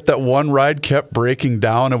year that one ride kept breaking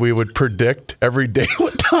down, and we would predict every day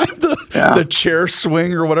what time the chair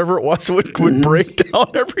swing or whatever it was would break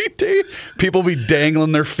down every day. People be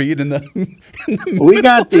dangling their feet in the. We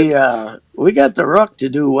got the Rook to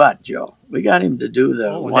do what, Joe? We got him to do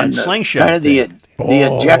the one slingshot, kind of the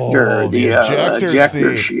ejector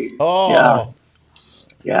sheet. Oh,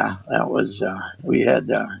 yeah, that was we had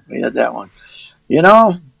that one.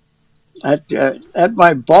 At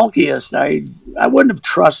my bulkiest, I wouldn't have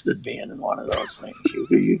trusted being in one of those things.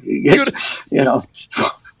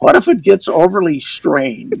 What if it gets overly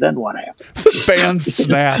strained? Then what happens? The band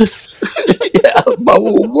snaps. Yeah,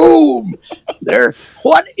 boom, boom. There.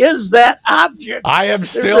 What is that object? I am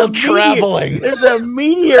still traveling. There's a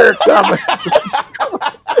meteor coming.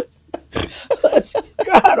 That's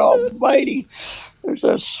God Almighty. There's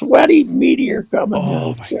a sweaty meteor coming.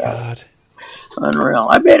 Oh my God. Unreal.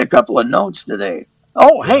 I made a couple of notes today.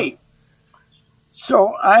 Oh, hey.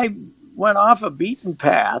 So I went off a beaten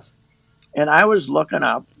path and I was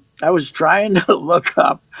trying to look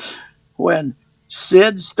up when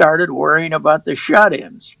Sid started worrying about the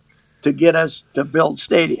shut-ins to get us to build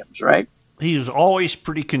stadiums, right? He was always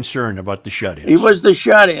pretty concerned about the shut-ins. He was the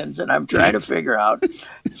shut-ins, and I'm trying to figure out.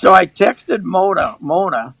 So I texted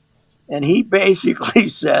Mona, and he basically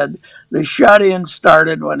said the shut-ins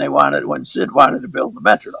started when Sid wanted to build the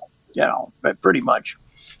Metrodome. But pretty much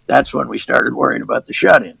that's when we started worrying about the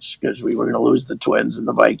shut-ins because we were going to lose the Twins and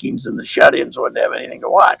the Vikings, and the shut-ins wouldn't have anything to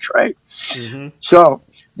watch, right? Mm-hmm. So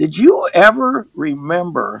did you ever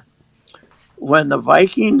remember when the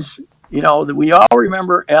Vikings, we all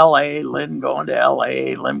remember L.A., Lynn going to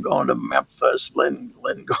L.A., Lynn going to Memphis, Lynn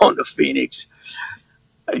going to Phoenix.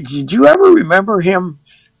 Did you ever remember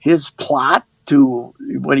his plot to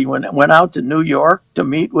when he went out to New York to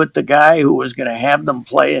meet with the guy who was going to have them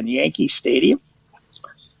play in Yankee Stadium?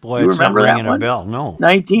 Boy, it's not ringing a bell. No.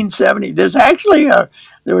 1970. There's actually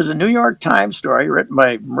there was a New York Times story written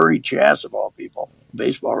by Murray Chass, of all people,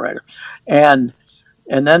 baseball writer, and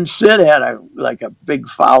then Sid had a big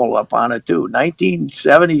follow up on it too.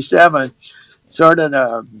 1977, sort of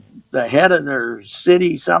the head of their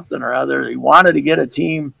city, something or other, he wanted to get a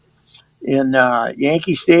team in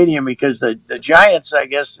Yankee Stadium because the Giants, I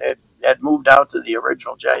guess, had moved out to the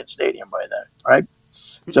original Giant Stadium by then, right?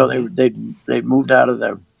 So they'd moved out of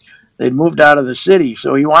the city.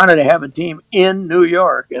 So he wanted to have a team in New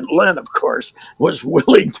York, and Lynn, of course, was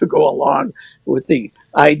willing to go along with the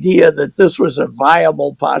idea that this was a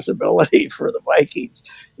viable possibility for the Vikings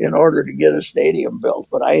in order to get a stadium built.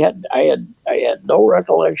 But I had no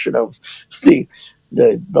recollection of the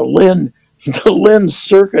Lynn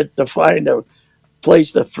circuit to find a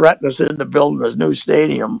place to threaten us into building this new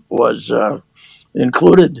stadium was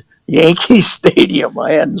included Yankee Stadium.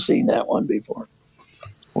 I hadn't seen that one before,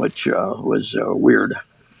 which was weird.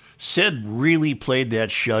 Sid really played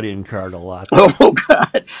that shut-in card a lot. Oh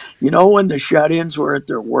God! You know when the shut-ins were at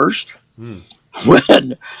their worst? When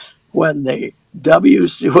the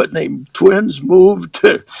Twins moved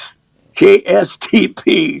to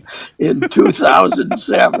KSTP in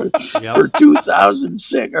 2007 for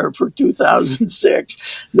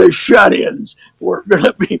 2006, the shut-ins were going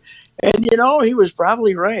to be. And he was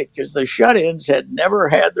probably right, because the shut-ins had never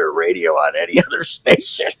had their radio on any other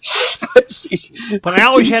station. But I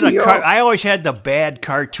always had the bad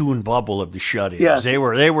cartoon bubble of the shut-ins. Yes. They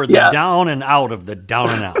were the down and out of the down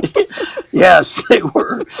and out. Yes, they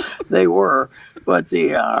were. But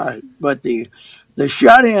the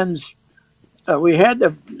shut-ins, I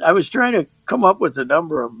was trying to come up with the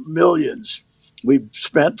number of millions we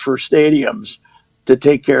spent for stadiums to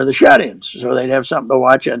take care of the shut-ins, so they'd have something to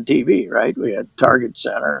watch on TV, right? We had Target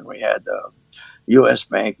Center, and we had U.S.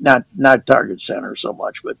 Bank, not Target Center so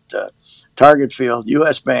much, but Target Field,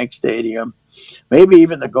 U.S. Bank Stadium, maybe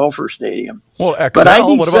even the Gopher Stadium. Well,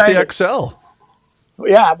 XL, what about the XL?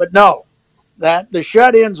 Yeah, but no. That the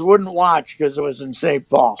shut-ins wouldn't watch because it was in St.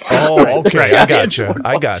 Paul. Oh, okay, I got you.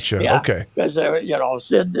 Yeah, okay, because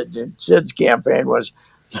Sid's campaign was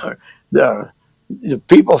the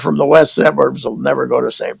people from the west suburbs will never go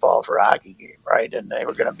to St. Paul for a hockey game, right? And they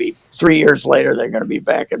were going to be 3 years later. They're going to be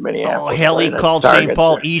back in Minneapolis. Oh, hell, he called St.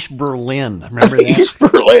 Paul East Berlin. Remember that? East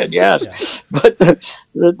Berlin, yes. Yeah. But the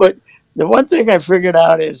one thing I figured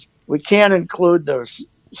out is we can't include the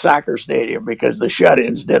soccer stadium because the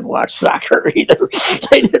shut-ins didn't watch soccer either.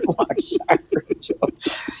 They didn't watch soccer. So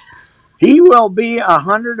he will be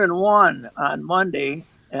 101 on Monday,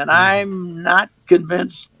 and I'm not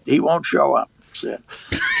convinced he won't show up. Sid.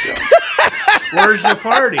 So. Where's the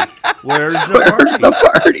party? Where's the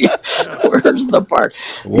party?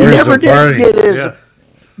 He never did get his.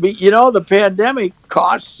 The pandemic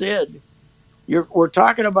cost Sid. We're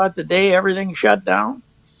talking about the day everything shut down.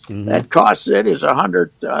 Mm-hmm. That cost Sid his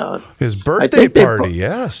 100th. His birthday party,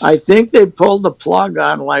 yes. I think they pulled the plug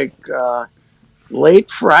on late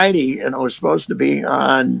Friday, and it was supposed to be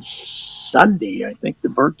on Sunday. I think the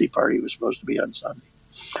birthday party was supposed to be on Sunday,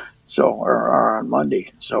 or on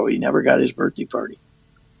Monday. So he never got his birthday party.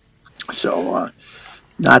 So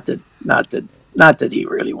not that he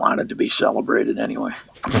really wanted to be celebrated anyway.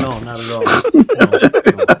 No, not at all.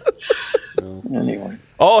 No. Anyway.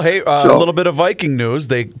 Oh, hey, a little bit of Viking news.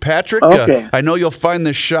 Patrick, okay. I know you'll find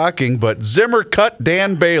this shocking, but Zimmer cut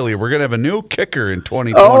Dan Bailey. We're going to have a new kicker in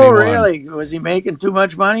 2021. Oh, really? Was he making too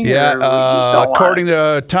much money? Yeah, according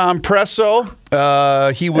to Tom Presso,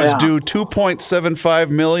 he was due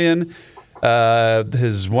 $2.75 million.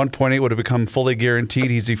 His 1.8 would have become fully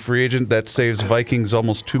guaranteed. He's a free agent. That saves Vikings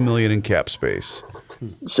almost $2 million in cap space.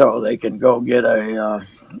 So they can go get then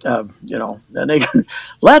they can,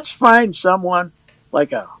 let's find someone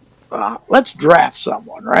let's draft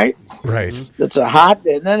someone, right? Right. That's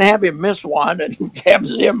and then have him miss one and have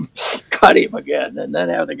him cut him again, and then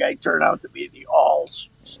have the guy turn out to be the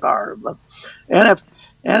all-star.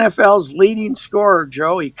 NFL's leading scorer,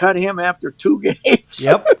 Joe, he cut him after 2 games.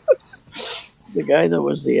 Yep. The guy that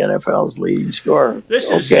was the NFL's leading scorer. This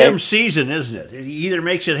is Zim's season, isn't it? He either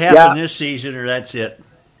makes it happen this season or that's it.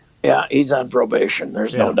 Yeah, he's on probation.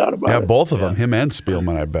 There's no doubt about it. Yeah, both of them, him and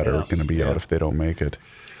Spielman, I bet, are going to be out if they don't make it.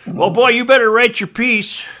 Well, boy, you better write your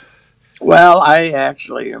piece. Well, I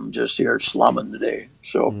actually am just here slumming today,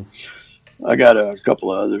 so I got a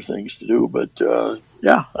couple of other things to do. But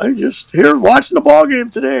I'm just here watching the ball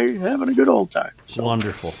game today, having a good old time. So.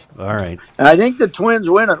 Wonderful. All right. And I think the Twins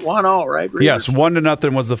win at 1-0, right, Reader? Yes,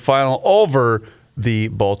 1-0 was the final over the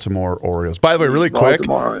Baltimore Orioles. By the way, really quick,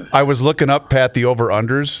 I was looking up, Pat, the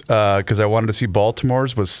over-unders because I wanted to see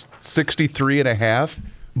Baltimore's was 63.5.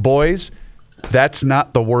 Boys, that's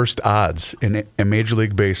not the worst odds in Major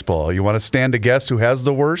League Baseball. You want to stand a guess who has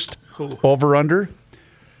the worst over-under?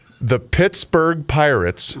 The Pittsburgh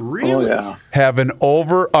Pirates have an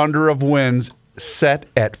over-under of wins set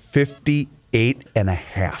at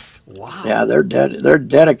 58.5. Wow. Yeah, they're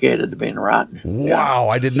dedicated to being rotten. Wow,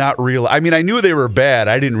 I did not realize. I mean, I knew they were bad.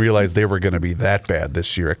 I didn't realize they were going to be that bad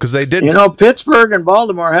this year because they didn't. Pittsburgh and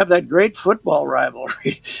Baltimore have that great football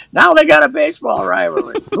rivalry. Now they got a baseball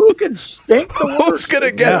rivalry. Who can stink the worst? Who's going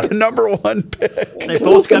to get the number one pick? They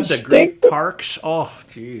both got the great parks. Oh,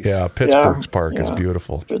 geez. Yeah, Pittsburgh's park is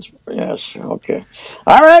beautiful. Yes, okay.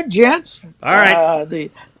 All right, gents. All right.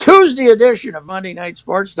 The Tuesday edition of Monday Night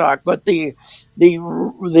Sports Talk, but the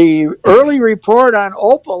early report on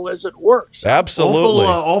Opal is it works. Absolutely.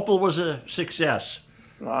 Opal was a success.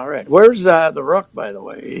 All right. Where's the Rook, by the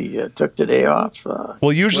way? He took the day off.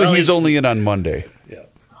 Well, usually Well, he's only in on Monday. yeah.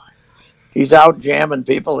 He's out jamming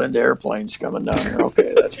people into airplanes coming down here.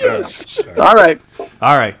 Okay, that's All good. right. All right.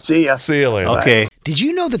 All right. See ya. See you later. Okay. Did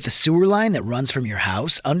you know that the sewer line that runs from your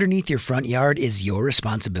house underneath your front yard is your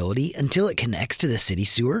responsibility until it connects to the city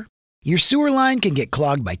sewer? Your sewer line can get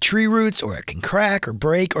clogged by tree roots, or it can crack or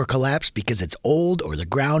break or collapse because it's old or the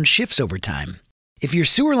ground shifts over time. If your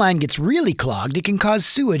sewer line gets really clogged, it can cause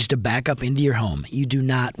sewage to back up into your home. You do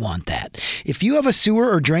not want that. If you have a sewer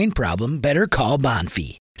or drain problem, better call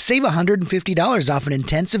Bonfee. Save $150 off an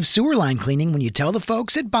intensive sewer line cleaning when you tell the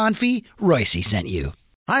folks at Bonfee Royce sent you.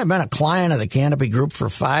 I've been a client of the Canopy Group for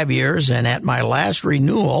 5 years, and at my last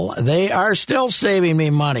renewal, they are still saving me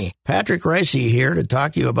money. Patrick Ricey here to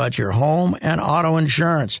talk to you about your home and auto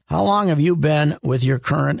insurance. How long have you been with your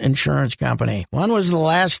current insurance company? When was the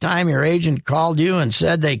last time your agent called you and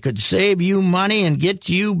said they could save you money and get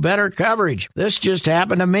you better coverage? This just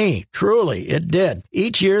happened to me. Truly, it did.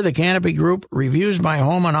 Each year, the Canopy Group reviews my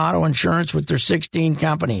home and auto insurance with their 16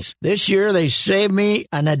 companies. This year, they saved me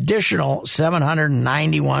an additional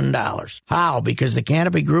 $791. How? Because the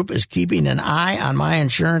Canopy Group is keeping an eye on my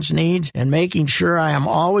insurance needs and making sure I am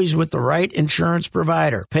always with the right insurance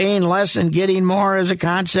provider. Paying less and getting more is a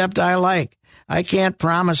concept I like. I can't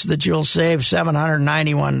promise that you'll save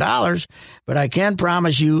 $791, but I can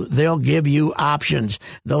promise you they'll give you options.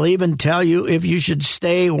 They'll even tell you if you should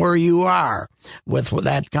stay where you are with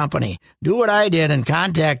that company. Do what I did and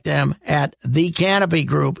contact them at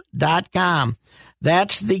thecanopygroup.com.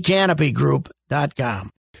 That's thecanopygroup.com.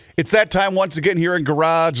 It's that time once again here in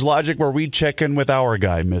Garage Logic where we check in with our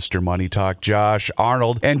guy, Mr. Money Talk, Josh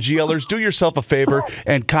Arnold. And GLers, do yourself a favor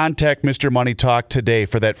and contact Mr. Money Talk today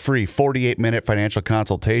for that free 48-minute financial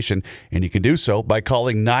consultation. And you can do so by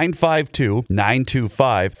calling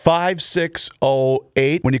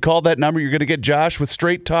 952-925-5608. When you call that number, you're going to get Josh with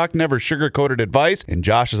straight talk, never sugar-coated advice. And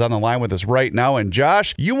Josh is on the line with us right now. And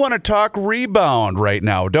Josh, you want to talk rebound right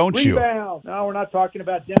now, don't you? Rebound. No, we're not talking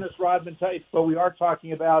about Dennis Rodman type, but we are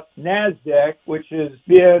talking about NASDAQ, which has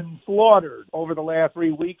been slaughtered over the last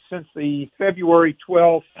 3 weeks since the February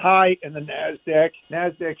 12th high in the NASDAQ.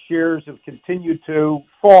 NASDAQ shares have continued to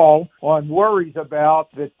fall on worries about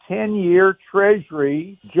the 10-year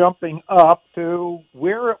Treasury jumping up to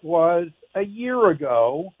where it was a year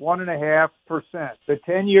ago, 1.5%. The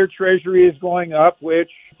 10-year Treasury is going up,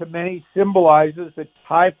 which to many symbolizes that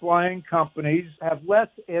high-flying companies have less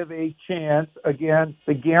of a chance against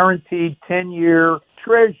the guaranteed 10-year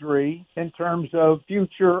Treasury in terms of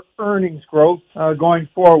future earnings growth going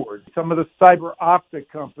forward. Some of the cyber optic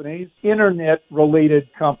companies, internet-related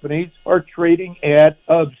companies, are trading at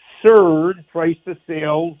absurd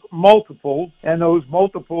price-to-sales multiples, and those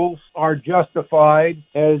multiples are justified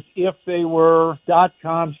as if they were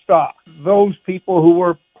dot-com stock. Those people who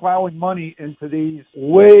were plowing money into these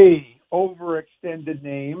way overextended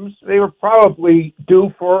names, they were probably due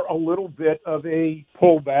for a little bit of a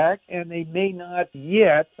pullback, and they may not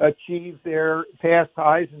yet achieve their past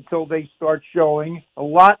highs until they start showing a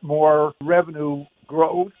lot more revenue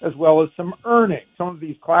growth as well as some earnings. Some of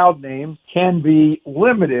these cloud names can be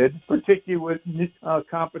limited, particularly with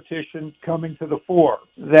competition coming to the fore.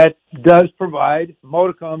 That does provide a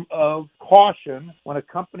modicum of caution when a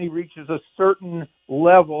company reaches a certain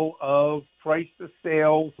level of price to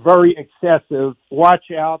sales, very excessive. Watch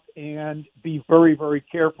out and be very, very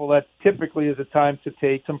careful. That typically is a time to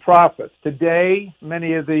take some profits. Today,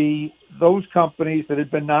 many of those companies that had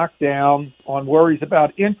been knocked down on worries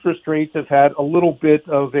about interest rates have had a little bit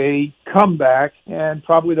of a comeback, and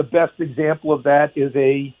probably the best example of that is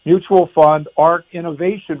a mutual fund, ARC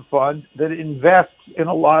Innovation Fund, that invests in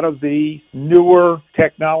a lot of the newer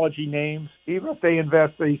technology names, even if they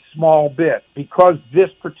invest a small bit. Because this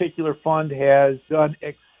particular fund has done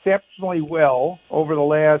exceptionally well over the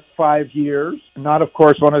last 5 years, not of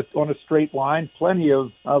course on a straight line, plenty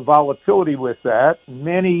of volatility with that.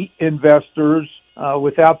 Many investors,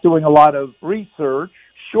 without doing a lot of research,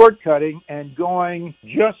 shortcutting and going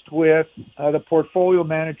just with the portfolio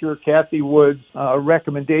manager, Kathy Wood's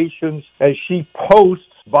recommendations as she posts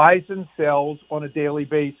buys and sells on a daily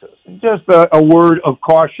basis. Just a word of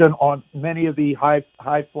caution on many of the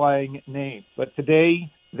high-flying names. But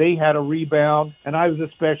today, they had a rebound, and I was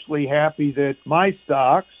especially happy that my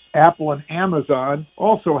stocks, Apple and Amazon,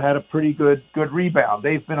 also had a pretty good rebound.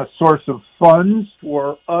 They've been a source of funds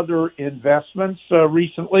for other investments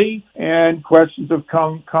recently, and questions have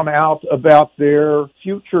come out about their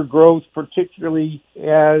future growth, particularly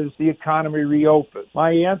as the economy reopens.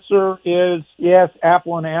 My answer is yes,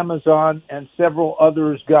 Apple and Amazon and several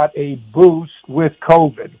others got a boost with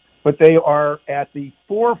COVID. but they are at the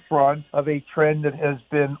forefront of a trend that has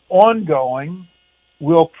been ongoing,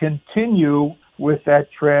 will continue with that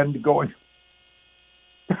trend going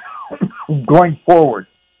forward.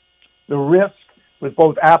 The risk with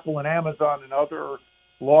both Apple and Amazon and other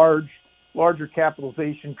larger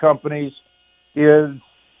capitalization companies is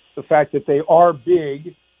the fact that they are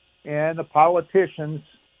big, and the politicians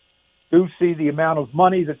do see the amount of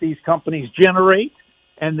money that these companies generate,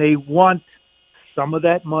 and they want some of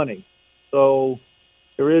that money. So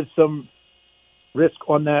there is some risk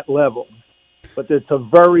on that level. But it's a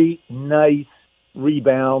very nice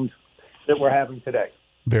rebound that we're having today.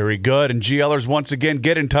 Very good. And GLers, once again,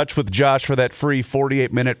 get in touch with Josh for that free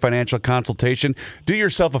 48-minute financial consultation. Do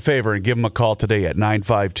yourself a favor and give him a call today at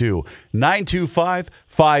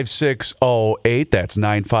 952-925-5608. That's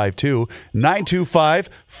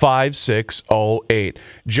 952-925-5608.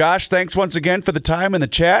 Josh, thanks once again for the time and the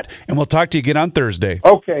chat, and we'll talk to you again on Thursday.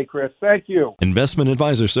 Okay, Chris. Thank you. Investment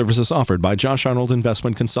advisor services offered by Josh Arnold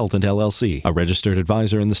Investment Consultant, LLC, a registered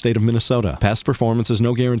advisor in the state of Minnesota. Past performance is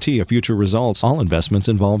no guarantee of future results. All investments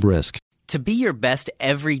involve risk. To be your best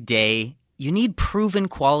every day, you need proven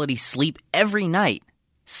quality sleep every night.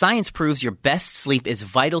 Science proves your best sleep is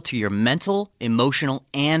vital to your mental, emotional,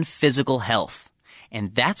 and physical health.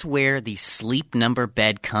 And that's where the Sleep Number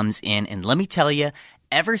bed comes in. And let me tell you,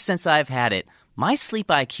 ever since I've had it, my sleep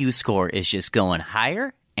IQ score is just going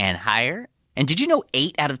higher and higher. And did you know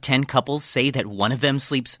 8 out of 10 couples say that one of them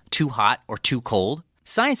sleeps too hot or too cold?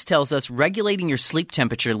 Science tells us regulating your sleep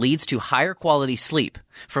temperature leads to higher quality sleep.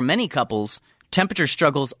 For many couples, temperature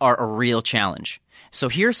struggles are a real challenge. So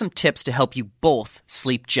here are some tips to help you both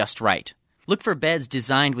sleep just right. Look for beds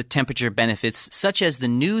designed with temperature benefits such as the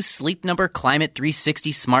new Sleep Number Climate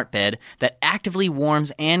 360 smart bed that actively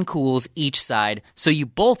warms and cools each side so you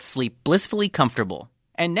both sleep blissfully comfortable.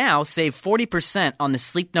 And now save 40% on the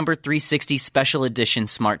Sleep Number 360 Special Edition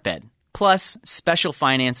smart bed. Plus, special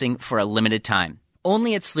financing for a limited time.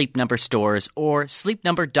 Only at Sleep Number stores or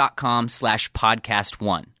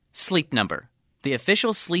sleepnumber.com/podcast1. Sleep Number, the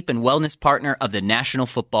official sleep and wellness partner of the National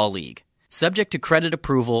Football League. Subject to credit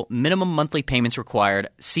approval, minimum monthly payments required.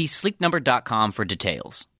 See sleepnumber.com for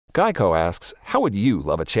details. Geico asks, how would you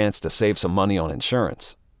love a chance to save some money on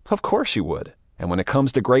insurance? Of course you would. And when it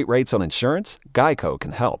comes to great rates on insurance, Geico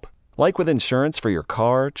can help. Like with insurance for your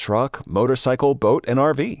car, truck, motorcycle, boat, and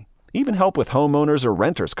RV. Even help with homeowners or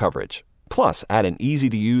renters coverage. Plus, add an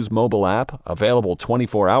easy-to-use mobile app, available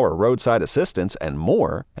 24-hour roadside assistance, and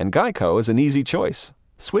more, and Geico is an easy choice.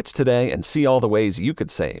 Switch today and see all the ways you could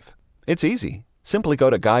save. It's easy. Simply go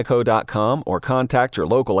to geico.com or contact your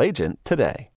local agent today.